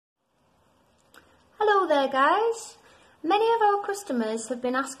Hello there guys! Many of our customers have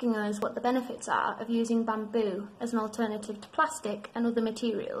been asking us what the benefits are of using bamboo as an alternative to plastic and other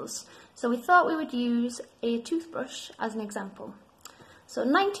materials, so we thought we would use a toothbrush as an example. So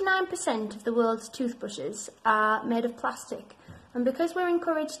 99% of the world's toothbrushes are made of plastic, and because we're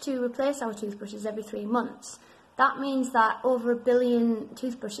encouraged to replace our toothbrushes every 3 months, that means that over 1 billion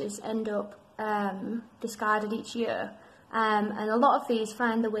toothbrushes end up discarded each year. And a lot of these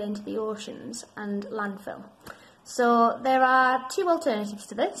find their way into the oceans and landfill. So there are 2 alternatives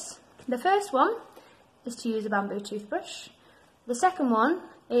to this. The first one is to use a bamboo toothbrush. The second one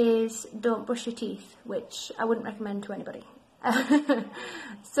is don't brush your teeth, which I wouldn't recommend to anybody.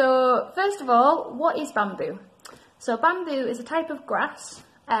 So first of all, what is bamboo? So bamboo is a type of grass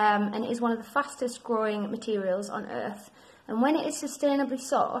and it is one of the fastest growing materials on earth. And when it is sustainably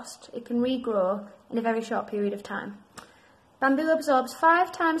sourced, it can regrow in a very short period of time. Bamboo absorbs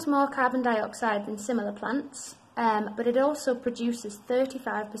 5 times more carbon dioxide than similar plants, but it also produces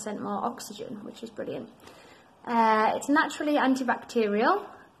 35% more oxygen, which is brilliant. It's naturally antibacterial,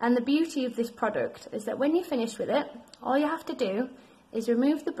 and the beauty of this product is that when you're finished with it, all you have to do is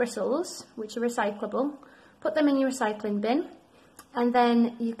remove the bristles, which are recyclable, put them in your recycling bin, and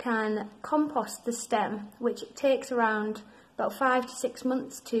then you can compost the stem, which takes around about 5 to 6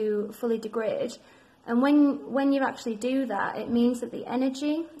 months to fully degrade. And when you actually do that, it means that the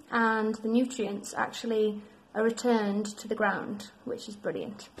energy and the nutrients actually are returned to the ground, which is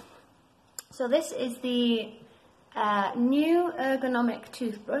brilliant. So this is the new ergonomic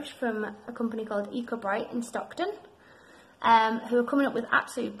toothbrush from a company called Eco-Bright in Stockton, who are coming up with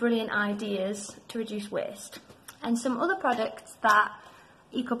absolutely brilliant ideas to reduce waste. And some other products that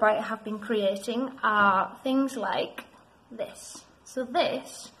Eco-Bright have been creating are things like this. So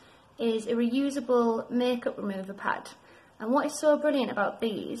this is a reusable makeup remover pad, and what is so brilliant about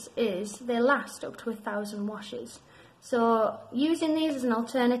these is they last up to 1,000 washes. So using these as an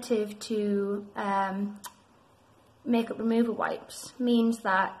alternative to makeup remover wipes means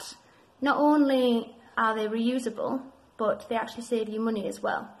that not only are they reusable, but they actually save you money as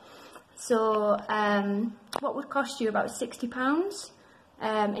well. So what would cost you about £60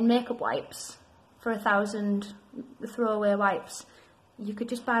 in makeup wipes for 1,000 throwaway wipes, you could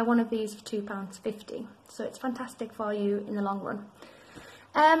just buy one of these for £2.50. So it's fantastic for you in the long run.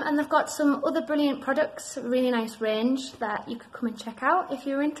 And they've got some other brilliant products, a really nice range that you could come and check out if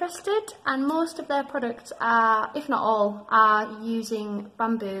you're interested. And most of their products are, if not all, are using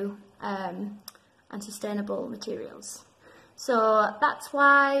bamboo and sustainable materials. So that's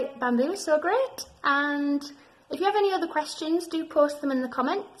why bamboo is so great. And if you have any other questions, do post them in the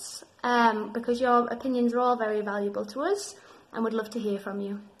comments because your opinions are all very valuable to us, and would love to hear from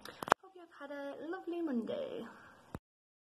you.